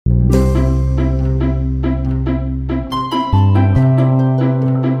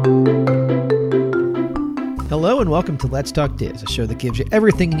Hello and welcome to Let's Talk Diz, a show that gives you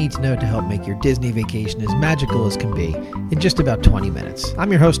everything you need to know to help make your Disney vacation as magical as can be in just about 20 minutes.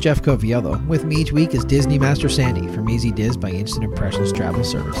 I'm your host, Jeff Coviello. With me each week is Disney Master Sandy from Easy Diz by Instant Impressions Travel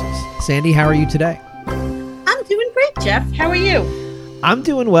Services. Sandy, how are you today? I'm doing great, Jeff. How are you? I'm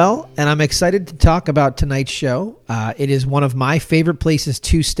doing well, and I'm excited to talk about tonight's show. It is one of my favorite places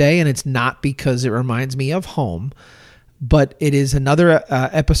to stay, and it's not because it reminds me of home, but it is another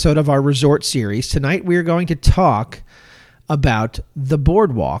episode of our resort series. Tonight, we're going to talk about the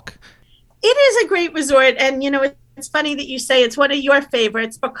Boardwalk. It is a great resort, and it's funny that you say it's one of your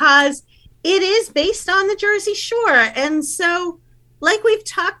favorites because it is based on the Jersey Shore. And so, like we've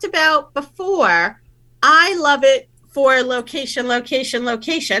talked about before, I love it for location.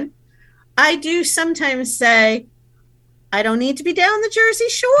 I do sometimes say, I don't need to be down the Jersey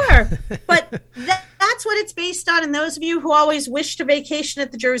Shore, but that's what it's based on. And those of you who always wish to vacation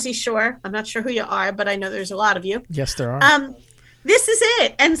at the Jersey Shore, I'm not sure who you are, but I know there's a lot of you. Yes, there are. This is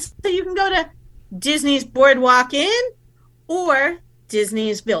it. And so you can go to Disney's Boardwalk Inn or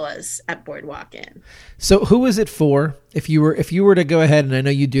Disney's Villas at Boardwalk Inn. So who is it for? If you were to go ahead, and I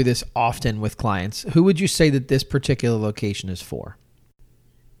know you do this often with clients, who would you say that this particular location is for?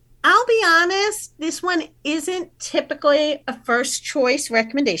 I'll be honest, this one isn't typically a first choice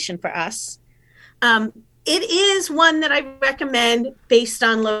recommendation for us. It is one that I recommend based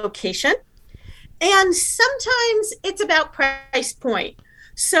on location. And sometimes it's about price point.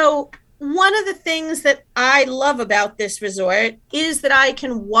 So one of the things that I love about this resort is that I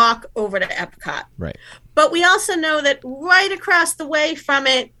can walk over to Epcot. Right. But we also know that right across the way from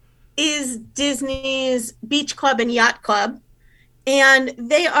it is Disney's Beach Club and Yacht Club. And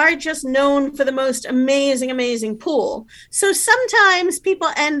they are just known for the most amazing pool. So sometimes people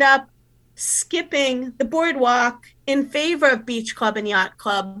end up skipping the boardwalk in favor of Beach Club and Yacht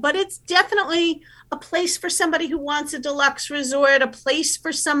Club. But it's definitely a place for somebody who wants a deluxe resort, a place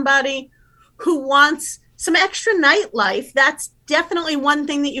for somebody who wants some extra nightlife. That's definitely one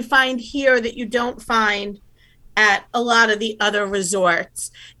thing that you find here that you don't find at a lot of the other resorts.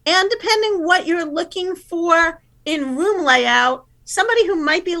 And depending what you're looking for in room layout, somebody who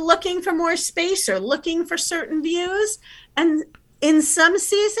might be looking for more space or looking for certain views. And in some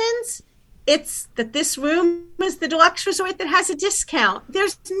seasons, it's that this room is the deluxe resort that has a discount.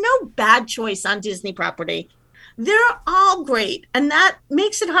 There's no bad choice on Disney property. They're all great. And that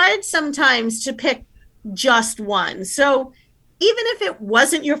makes it hard sometimes to pick just one. So even if it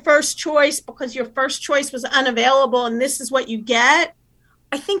wasn't your first choice because your first choice was unavailable and this is what you get,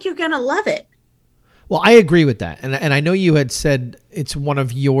 I think you're going to love it. Well, I agree with that. And I know you had said it's one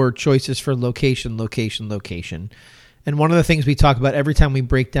of your choices for location. And one of the things we talk about every time we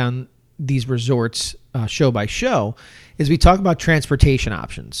break down these resorts show by show is we talk about transportation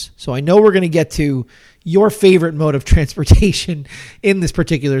options. So I know we're going to get to your favorite mode of transportation in this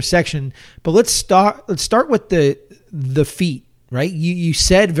particular section, but let's start with the feet. Right? You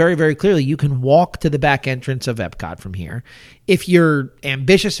said very, very clearly you can walk to the back entrance of Epcot from here. If you're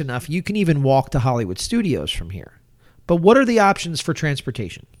ambitious enough, you can even walk to Hollywood Studios from here. But what are the options for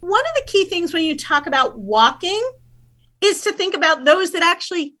transportation? One of the key things when you talk about walking is to think about those that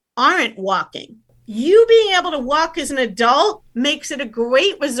actually aren't walking. You being able to walk as an adult makes it a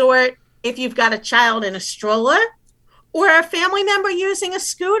great resort if you've got a child in a stroller or a family member using a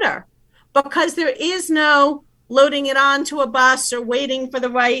scooter, because there is no loading it onto a bus or waiting for the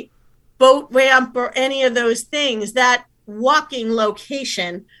right boat ramp or any of those things. That walking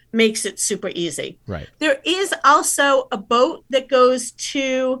location makes it super easy. Right. There is also a boat that goes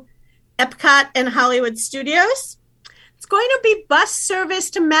to Epcot and Hollywood Studios. It's going to be bus service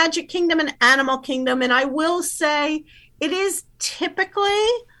to Magic Kingdom and Animal Kingdom. And I will say it is typically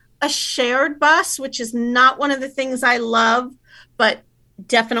a shared bus, which is not one of the things I love, but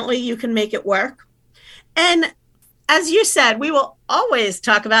definitely you can make it work. And as you said, we will always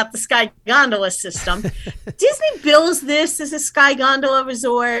talk about the Sky Gondola system. Disney bills this as a Sky Gondola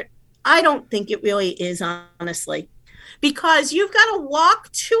resort. I don't think it really is, honestly, because you've got to walk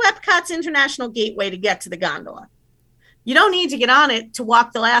to Epcot's International Gateway to get to the gondola. You don't need to get on it to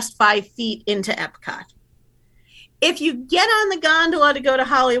walk the last 5 feet into Epcot. If you get on the gondola to go to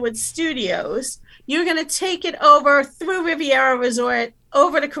Hollywood Studios, you're going to take it over through Riviera Resort,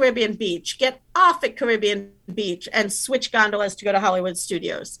 over to Caribbean Beach, get off at Caribbean Beach, and switch gondolas to go to Hollywood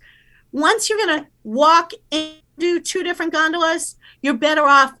Studios. Once you're going to walk and do 2 different gondolas, you're better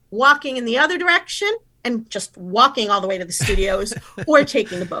off walking in the other direction and just walking all the way to the studios or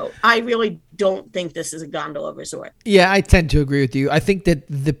taking the boat. I really don't think this is a gondola resort. Yeah, I tend to agree with you. I think that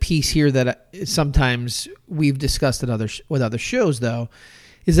the piece here that sometimes we've discussed with other shows, though,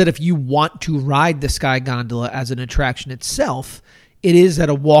 is that if you want to ride the Sky Gondola as an attraction itself, it is at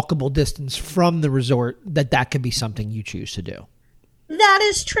a walkable distance from the resort that could be something you choose to do. That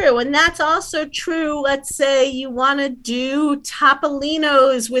is true. And that's also true. Let's say you want to do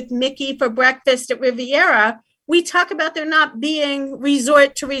Topolino's with Mickey for breakfast at Riviera. We talk about there not being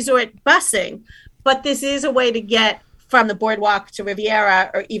resort to resort busing, but this is a way to get from the boardwalk to Riviera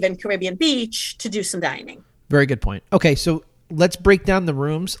or even Caribbean Beach to do some dining. Very good point. Okay, so let's break down the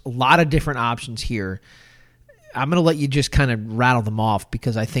rooms. A lot of different options here. I'm going to let you just kind of rattle them off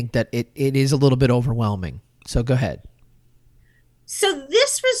because I think that it is a little bit overwhelming. So go ahead. So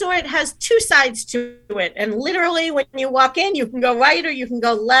this resort has two sides to it. And literally when you walk in, you can go right or you can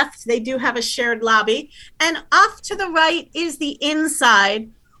go left. They do have a shared lobby. And off to the right is the inside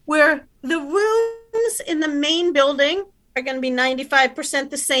where the rooms in the main building are going to be 95%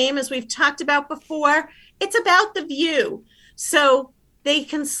 the same as we've talked about before. It's about the view. So they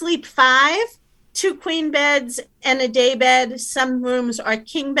can sleep 5, 2 queen beds and a day bed. Some rooms are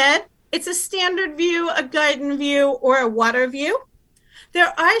king bed. It's a standard view, a garden view, or a water view.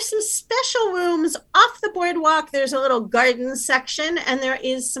 There are some special rooms off the boardwalk. There's a little garden section, and there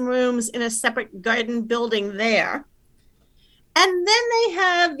is some rooms in a separate garden building there. And then they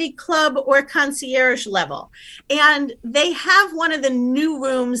have the club or concierge level. And they have one of the new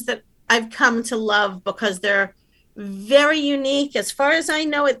rooms that I've come to love because they're very unique. As far as I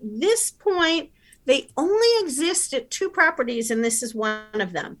know, at this point, they only exist at 2 properties, and this is one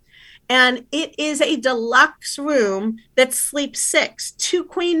of them. And it is a deluxe room that sleeps 6, 2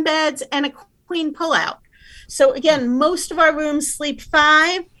 queen beds and a queen pullout. So again, most of our rooms sleep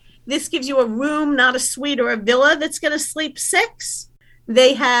 5. This gives you a room, not a suite or a villa that's going to sleep 6.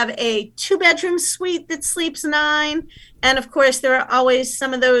 They have a 2-bedroom suite that sleeps 9. And of course, there are always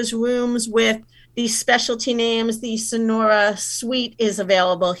some of those rooms with these specialty names. The Sonora suite is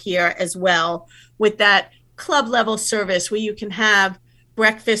available here as well with that club level service where you can have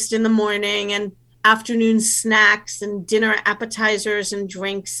breakfast in the morning and afternoon snacks and dinner appetizers and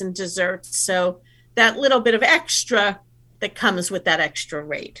drinks and desserts. So that little bit of extra that comes with that extra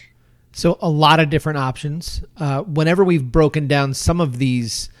rate. So a lot of different options. Whenever we've broken down some of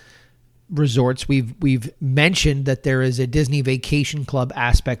these resorts, we've mentioned that there is a Disney Vacation Club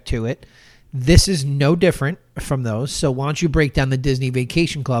aspect to it. This is no different from those. So why don't you break down the Disney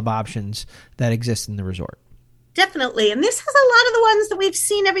Vacation Club options that exist in the resort? Definitely. And this has a lot of the ones that we've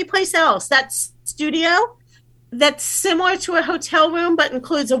seen every place else. That studio that's similar to a hotel room, but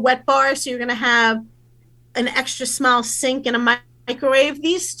includes a wet bar. So you're going to have an extra small sink and a microwave.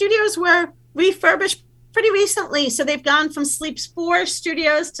 These studios were refurbished pretty recently. So they've gone from Sleeps 4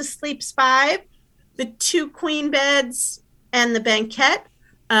 studios to Sleeps 5, the 2 queen beds and the banquette.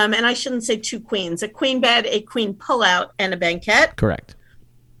 And I shouldn't say 2 queens, a queen bed, a queen pullout, and a banquette. Correct.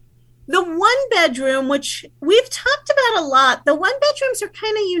 The 1-bedroom, which we've talked about a lot, the 1-bedrooms are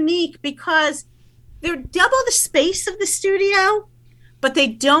kind of unique because they're double the space of the studio, but they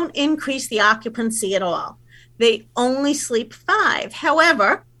don't increase the occupancy at all. They only sleep 5.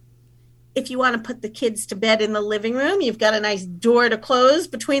 However, if you want to put the kids to bed in the living room, you've got a nice door to close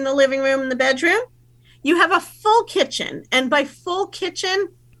between the living room and the bedroom. You have a full kitchen, and by full kitchen,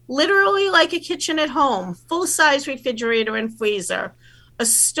 literally like a kitchen at home, full-size refrigerator and freezer, a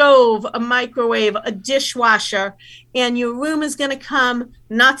stove, a microwave, a dishwasher, and your room is going to come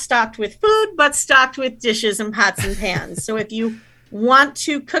not stocked with food, but stocked with dishes and pots and pans. So if you want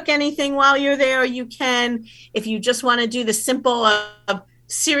to cook anything while you're there, you can. If you just want to do the simple of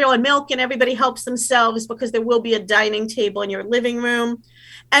cereal and milk and everybody helps themselves, because there will be a dining table in your living room.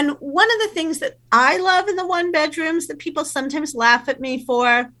 And one of the things that I love in the 1-bedrooms that people sometimes laugh at me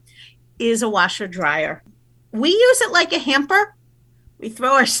for is a washer dryer. We use it like a hamper. We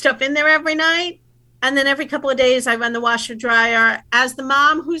throw our stuff in there every night. And then every couple of days, I run the washer dryer. As the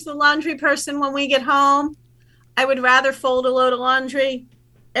mom who's the laundry person when we get home, I would rather fold a load of laundry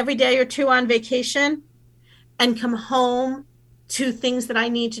every day or 2 on vacation and come home to things that I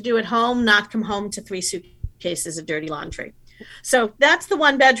need to do at home, not come home to 3 suitcases of dirty laundry. So that's the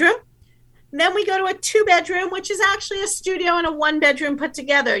 1-bedroom. Then we go to a 2-bedroom, which is actually a studio and a 1-bedroom put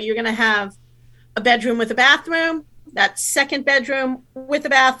together. You're going to have a bedroom with a bathroom, that 2nd bedroom with a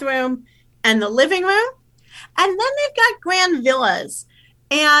bathroom, and the living room. And then they've got grand villas.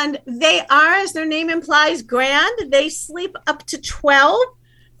 And they are, as their name implies, grand. They sleep up to 12,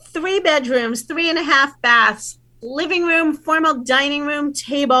 3 bedrooms, 3.5 baths, living room, formal dining room,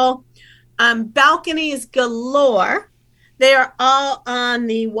 table, balconies galore. They are all on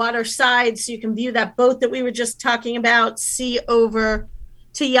the water side, so you can view that boat that we were just talking about, see over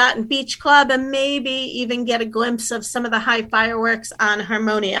to Yacht and Beach Club, and maybe even get a glimpse of some of the high fireworks on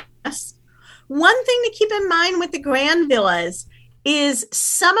Harmonious. One thing to keep in mind with the Grand Villas is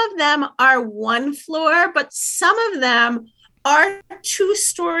some of them are one floor, but some of them are 2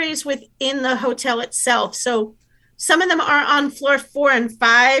 stories within the hotel itself. So some of them are on floor 4 and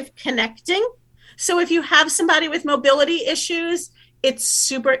 5 connecting. So if you have somebody with mobility issues, it's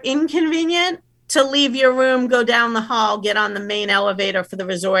super inconvenient to leave your room, go down the hall, get on the main elevator for the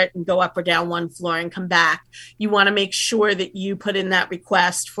resort, and go up or down 1 floor and come back. You want to make sure that you put in that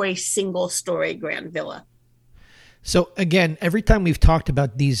request for a single-story Grand Villa. So again, every time we've talked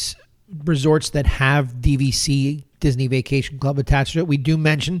about these resorts that have DVC, Disney Vacation Club, attached to it, we do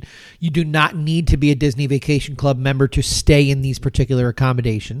mention you do not need to be a Disney Vacation Club member to stay in these particular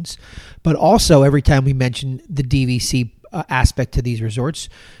accommodations. But also, every time we mention the DVC aspect to these resorts,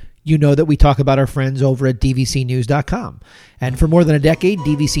 you know that we talk about our friends over at dvcnews.com. And for more than a decade,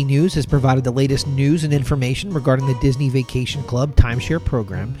 DVC News has provided the latest news and information regarding the Disney Vacation Club timeshare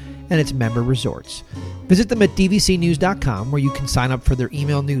program and its member resorts. Visit them at dvcnews.com, where you can sign up for their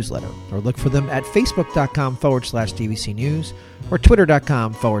email newsletter, or look for them at facebook.com/DVC News or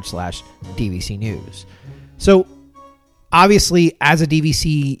twitter.com/DVC News. So obviously, as a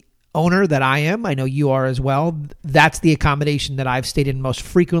DVC owner that I am, I know you are as well, that's the accommodation that I've stayed in most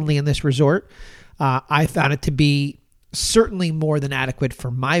frequently in this resort. I found it to be certainly more than adequate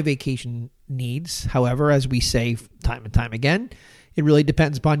for my vacation needs. However, as we say time and time again, it really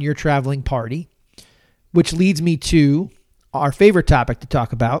depends upon your traveling party, which leads me to our favorite topic to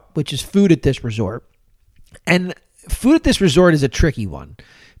talk about, which is food at this resort. And food at this resort is a tricky one,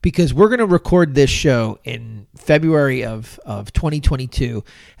 because we're going to record this show in February of 2022,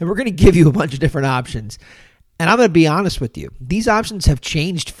 and we're going to give you a bunch of different options. And I'm going to be honest with you. These options have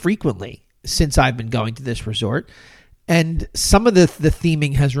changed frequently since I've been going to this resort. And some of the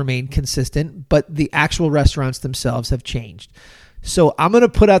theming has remained consistent, but the actual restaurants themselves have changed. So I'm going to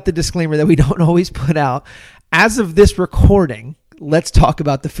put out the disclaimer that we don't always put out. As of this recording, let's talk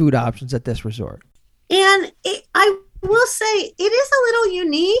about the food options at this resort. And I will say it is a little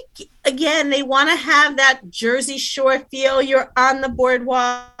unique. Again, they want to have that Jersey Shore feel. You're on the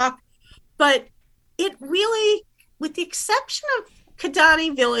boardwalk, but it really, with the exception of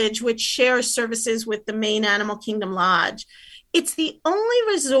Kidani Village, which shares services with the main Animal Kingdom Lodge, it's the only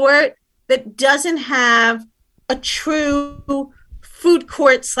resort that doesn't have a true food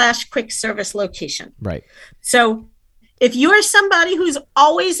court / quick service location. Right. So if you're somebody who's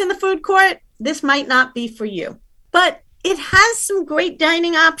always in the food court, this might not be for you. But it has some great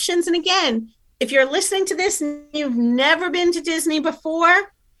dining options. And again, if you're listening to this and you've never been to Disney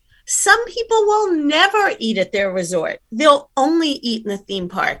before, some people will never eat at their resort. They'll only eat in the theme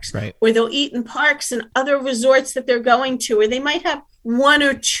parks, right, or they'll eat in parks and other resorts that they're going to, or they might have 1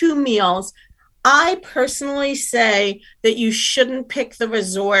 or 2 meals. I personally say that you shouldn't pick the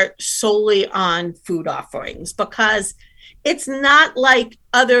resort solely on food offerings, because it's not like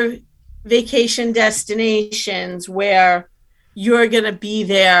other vacation destinations where you're going to be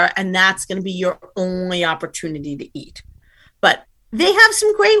there and that's going to be your only opportunity to eat. But they have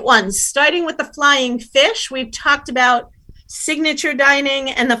some great ones, starting with the Flying Fish. We've talked about signature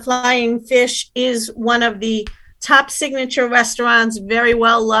dining, and the Flying Fish is one of the top signature restaurants, very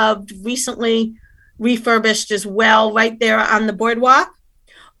well loved, recently refurbished as well, right there on the boardwalk.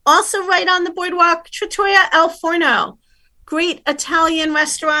 Also right on the boardwalk, Trattoria El Forno. Great Italian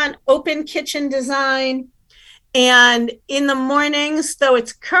restaurant, open kitchen design. And in the mornings, though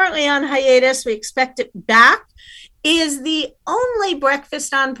it's currently on hiatus, we expect it back, is the only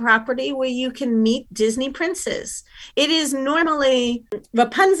breakfast on property where you can meet Disney princes. It is normally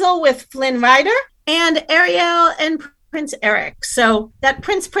Rapunzel with Flynn Rider and Ariel and Prince Eric. So that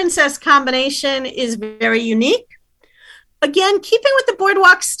Prince-Princess combination is very unique. Again, keeping with the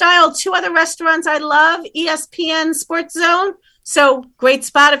boardwalk style, 2 other restaurants I love, ESPN Sports Zone. So great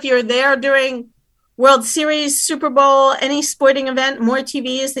spot if you're there during World Series, Super Bowl, any sporting event, more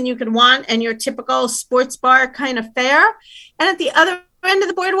TVs than you could want, and your typical sports bar kind of fare. And at the other end of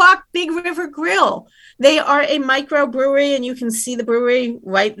the boardwalk, Big River Grill. They are a microbrewery, and you can see the brewery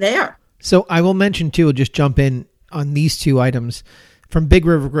right there. So I will mention too, I'll just jump in on these 2 items from Big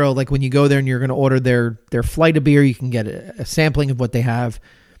River Grill. Like when you go there and you're going to order their flight of beer, you can get a sampling of what they have.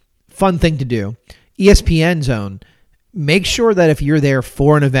 Fun thing to do. ESPN Zone. Make sure that if you're there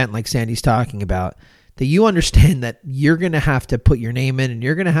for an event like Sandy's talking about, that you understand that you're going to have to put your name in and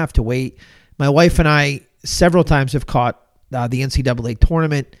you're going to have to wait. My wife and I several times have caught the NCAA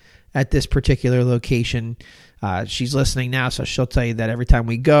tournament at this particular location. She's listening now, so she'll tell you that every time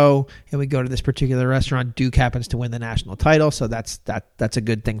we go to this particular restaurant, Duke happens to win the national title. So that's a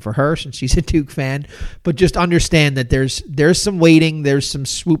good thing for her since she's a Duke fan. But just understand that there's some waiting, there's some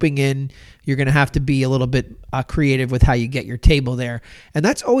swooping in. You're going to have to be a little bit creative with how you get your table there. And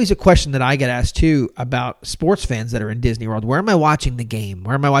that's always a question that I get asked too about sports fans that are in Disney World. Where am I watching the game?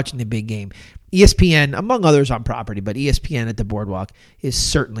 Where am I watching the big game? ESPN, among others on property, but ESPN at the Boardwalk is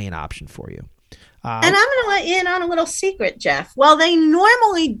certainly an option for you. And I'm going to let you in on a little secret, Jeff. While they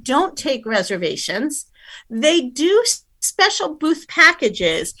normally don't take reservations, they do special booth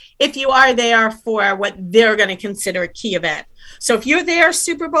packages if you are there for what they're going to consider a key event. So if you're there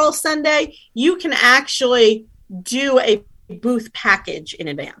Super Bowl Sunday, you can actually do a booth package in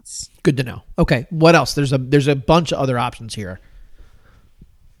advance. Good to know. Okay, what else? There's a bunch of other options here.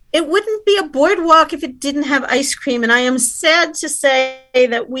 It wouldn't be a boardwalk if it didn't have ice cream. And I am sad to say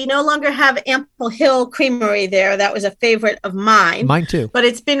that we no longer have Ample Hill Creamery there. That was a favorite of mine. Mine too. But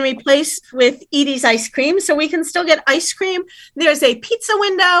it's been replaced with Edie's Ice Cream. So we can still get ice cream. There's a pizza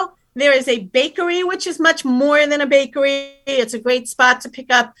window. There is a bakery, which is much more than a bakery. It's a great spot to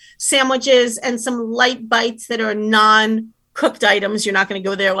pick up sandwiches and some light bites that are non-cooked items. You're not going to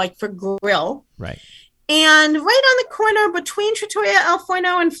go there like for grill. Right. And right on the corner between Trattoria El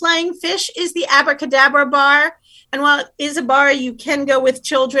Forno and Flying Fish is the Abracadabra Bar. And while it is a bar you can go with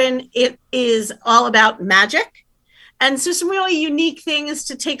children, it is all about magic. And so some really unique things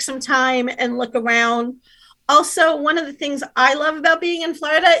to take some time and look around. Also, one of the things I love about being in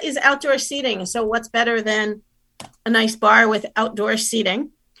Florida is outdoor seating. So what's better than a nice bar with outdoor seating?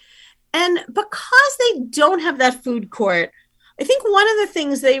 And because they don't have that food court, I think one of the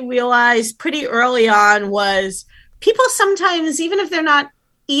things they realized pretty early on was people sometimes, even if they're not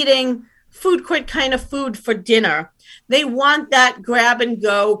eating food court kind of food for dinner, they want that grab and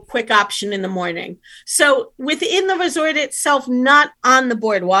go quick option in the morning. So within the resort itself, not on the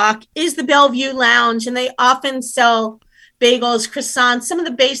boardwalk, is the Bellevue Lounge, and they often sell bagels, croissants, some of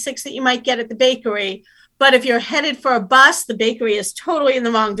the basics that you might get at the bakery. But if you're headed for a bus, the bakery is totally in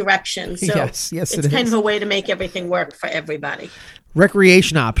the wrong direction. So yes, it's kind of a way to make everything work for everybody.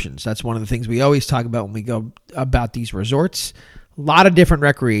 Recreation options. That's one of the things we always talk about when we go about these resorts. A lot of different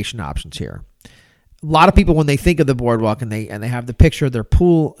recreation options here. A lot of people, when they think of the boardwalk and they have the picture of their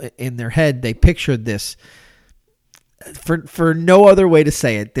pool in their head, they picture this, for no other way to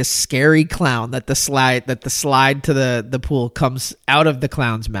say it, this scary clown that the slide to the pool comes out of the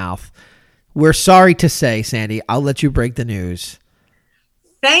clown's mouth. We're sorry to say, Sandy, I'll let you break the news.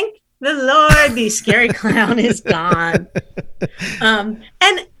 Thank the Lord, the scary clown is gone. And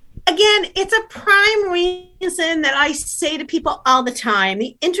again, it's a prime reason that I say to people all the time,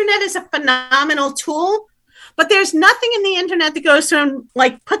 the internet is a phenomenal tool, but there's nothing in the internet that goes from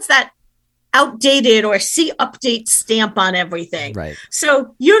puts that outdated or see update stamp on everything. Right.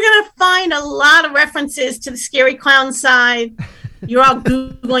 So you're going to find a lot of references to the scary clown side. You're all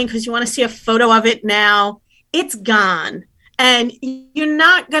Googling because you want to see a photo of it now. It's gone. And you're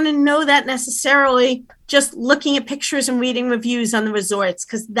not going to know that necessarily just looking at pictures and reading reviews on the resorts,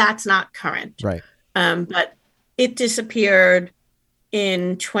 because that's not current. Right. But it disappeared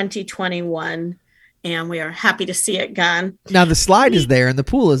in 2021, and we are happy to see it gone. Now the slide is there and the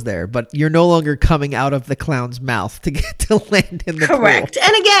pool is there, but you're no longer coming out of the clown's mouth to get to land in the Correct. pool.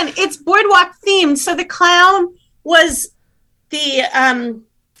 And again, it's boardwalk themed. So the clown was the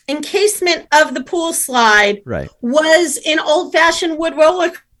encasement of the pool slide, right, was an old-fashioned wood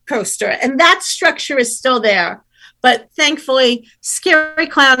roller coaster, and that structure is still there. But thankfully, Scary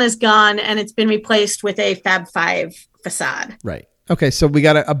Clown is gone, and it's been replaced with a Fab Five facade. Right. Okay, so we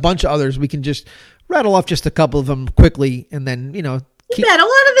got a bunch of others. We can just rattle off just a couple of them quickly, and then, a lot of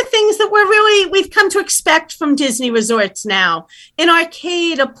the things that we've come to expect from Disney resorts now: an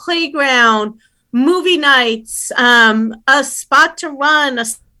arcade, a playground, movie nights, a spot to run, a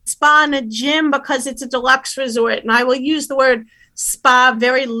spa and a gym, because it's a deluxe resort. And I will use the word spa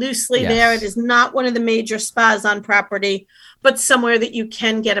very loosely there. It is not one of the major spas on property, but somewhere that you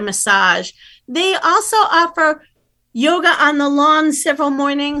can get a massage. They also offer yoga on the lawn several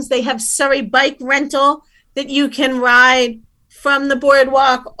mornings. They have Surrey bike rental that you can ride from the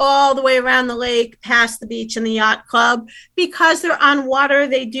boardwalk all the way around the lake, past the beach and the yacht club. Because they're on water,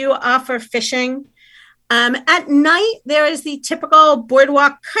 they do offer fishing. At night, there is the typical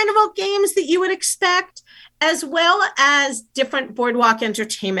boardwalk carnival games that you would expect, as well as different boardwalk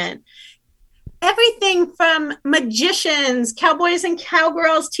entertainment. Everything from magicians, cowboys and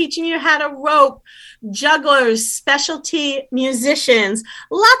cowgirls teaching you how to rope, jugglers, specialty musicians,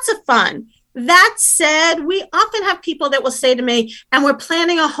 lots of fun. That said, we often have people that will say to me, and we're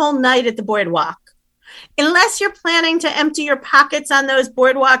planning a whole night at the boardwalk. Unless you're planning to empty your pockets on those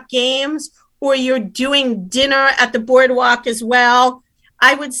boardwalk games or you're doing dinner at the boardwalk as well,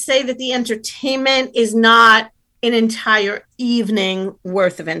 I would say that the entertainment is not an entire evening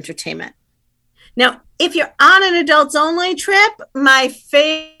worth of entertainment. Now, if you're on an adults only trip, my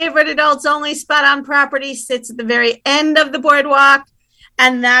favorite adults only spot on property sits at the very end of the boardwalk,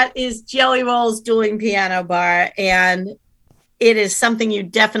 and that is Jelly Roll's Dueling Piano Bar. And it is something you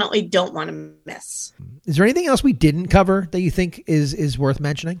definitely don't want to miss. Is there anything else we didn't cover that you think is worth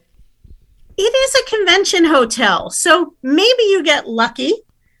mentioning? It is a convention hotel. So maybe you get lucky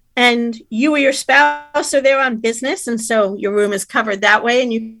and you or your spouse are there on business, and so your room is covered that way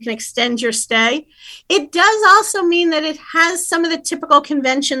and you can extend your stay. It does also mean that it has some of the typical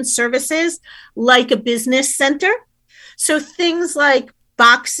convention services like a business center. So things like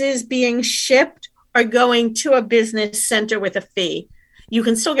boxes being shipped are going to a business center with a fee. You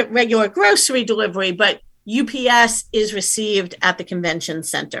can still get regular grocery delivery, but UPS is received at the convention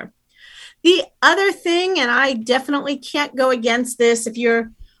center. The other thing, and I definitely can't go against this, if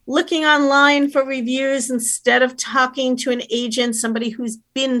you're looking online for reviews instead of talking to an agent, somebody who's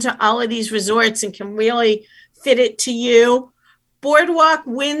been to all of these resorts and can really fit it to you, Boardwalk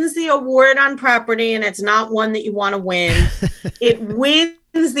wins the award on property, and it's not one that you want to win. It wins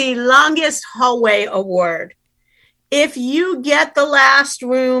the longest hallway award. If you get the last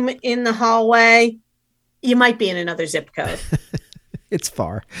room in the hallway, you might be in another zip code. It's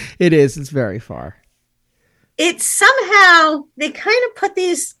far. It is. It's very far. It's somehow, they kind of put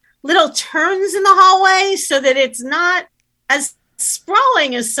these little turns in the hallway so that it's not as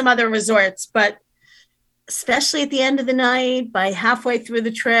sprawling as some other resorts, but especially at the end of the night, by halfway through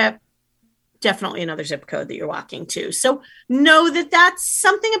the trip, definitely another zip code that you're walking to. So know that that's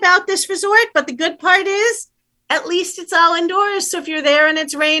something about this resort, but the good part is at least it's all indoors. So if you're there and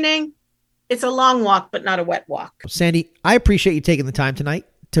it's raining, it's a long walk, but not a wet walk. Sandy, I appreciate you taking the time tonight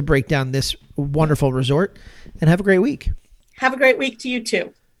to break down this wonderful resort, and have a great week. Have a great week to you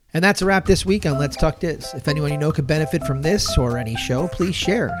too. And that's a wrap this week on Let's Talk Diz. If anyone you know could benefit from this or any show, please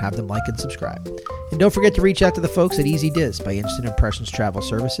share, have them like and subscribe. And don't forget to reach out to the folks at Easy Diz by Instant Impressions Travel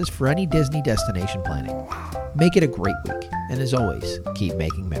Services for any Disney destination planning. Make it a great week. And as always, keep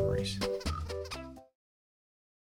making memories.